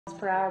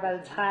per hour by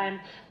the time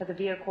that the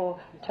vehicle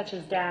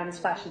touches down and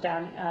splashes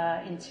down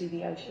into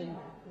the ocean.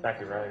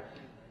 Exactly right.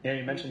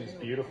 You mentioned these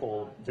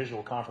beautiful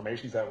visual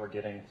confirmations that we're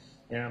getting.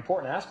 An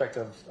important aspect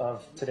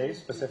of today's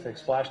specific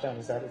splashdown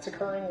is that it's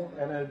occurring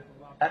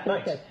at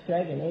night.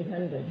 Dragon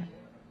 800.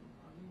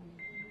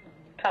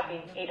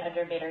 Copy,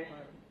 800 meters.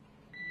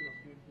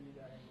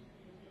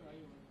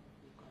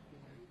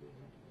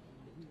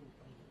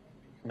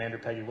 Commander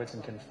Peggy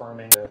Whitson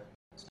confirming the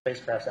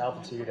spacecraft's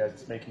altitude as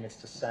it's making its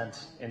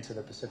descent into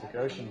the Pacific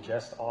Ocean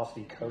just off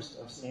the coast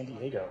of San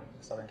Diego,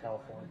 Southern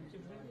California.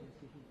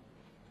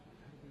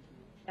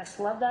 Yes,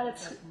 love that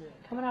it's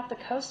coming off the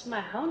coast of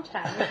my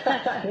hometown.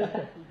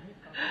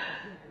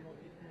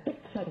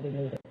 600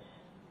 meters.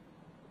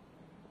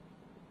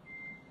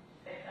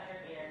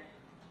 600 meters.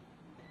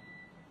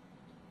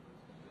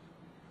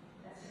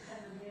 That's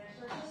 600 meters,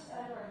 so just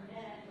under a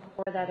minute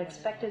before that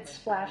expected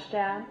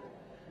splashdown.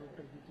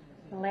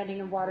 The landing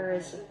in water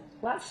is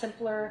a lot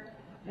simpler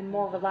and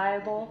more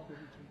reliable.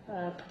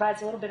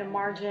 Provides a little bit of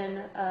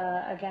margin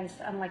against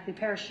unlikely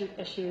parachute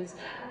issues.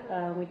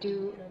 We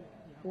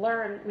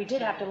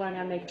did have to learn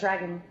how to make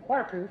Dragon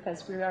waterproof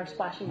as we are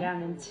splashing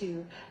down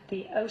into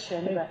the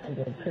ocean.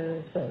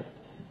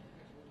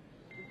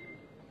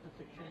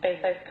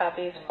 SpaceX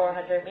copies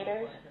 400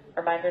 meters.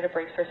 Reminder to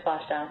brace for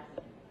splashdown.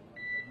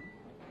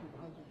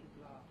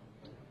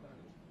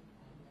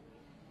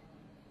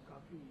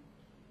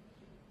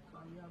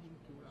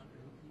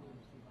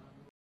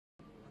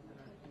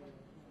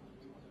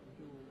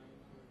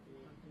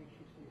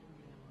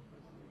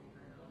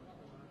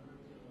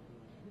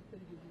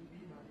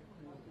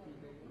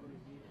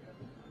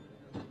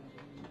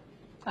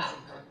 Oh,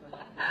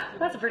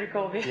 that's a pretty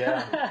cool view.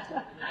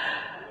 Yeah.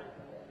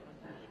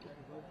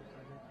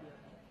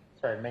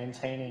 Sorry,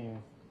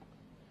 maintaining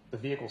the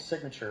vehicle's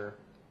signature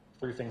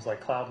through things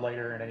like cloud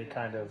layer and any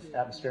kind of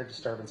atmospheric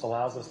disturbance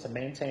allows us to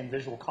maintain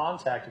visual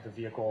contact with the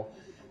vehicle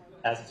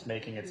as it's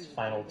making its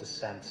final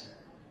descent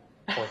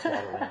towards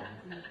water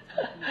landing.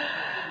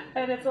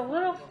 And it's a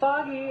little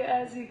foggy,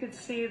 as you can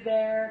see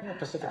there. Yeah,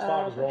 Pacific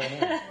fog is rolling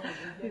in.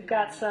 We've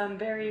got some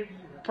very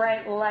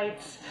bright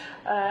lights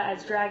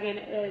as Dragon,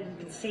 you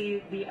can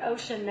see the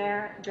ocean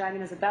there.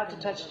 Dragon is about to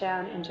touch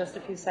down in just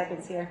a few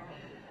seconds here.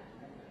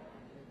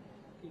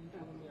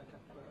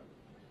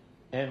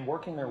 And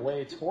working their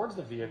way towards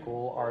the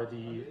vehicle are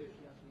the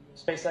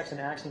SpaceX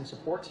and Axiom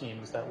support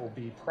teams that will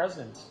be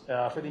present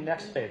for the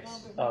next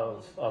phase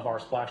of our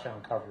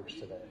splashdown coverage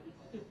today.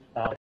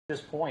 At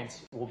this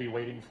point, we'll be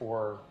waiting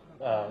for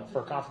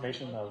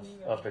confirmation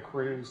of the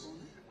crew's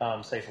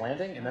safe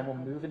landing, and then we'll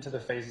move into the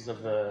phases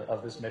of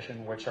this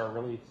mission, which are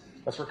really,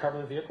 let's recover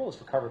the vehicle, let's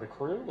recover the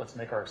crew, let's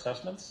make our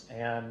assessments,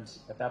 and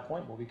at that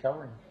point, we'll be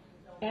covering.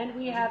 And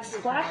we have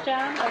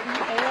splashdown of the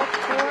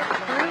AS4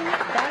 crew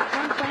back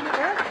on planet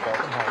Earth.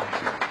 Welcome home.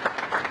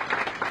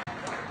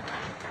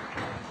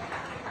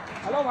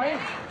 Hello भाई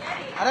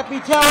अरे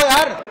पीछे आओ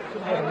यार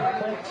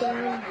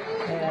Splashdown,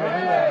 we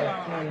are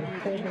on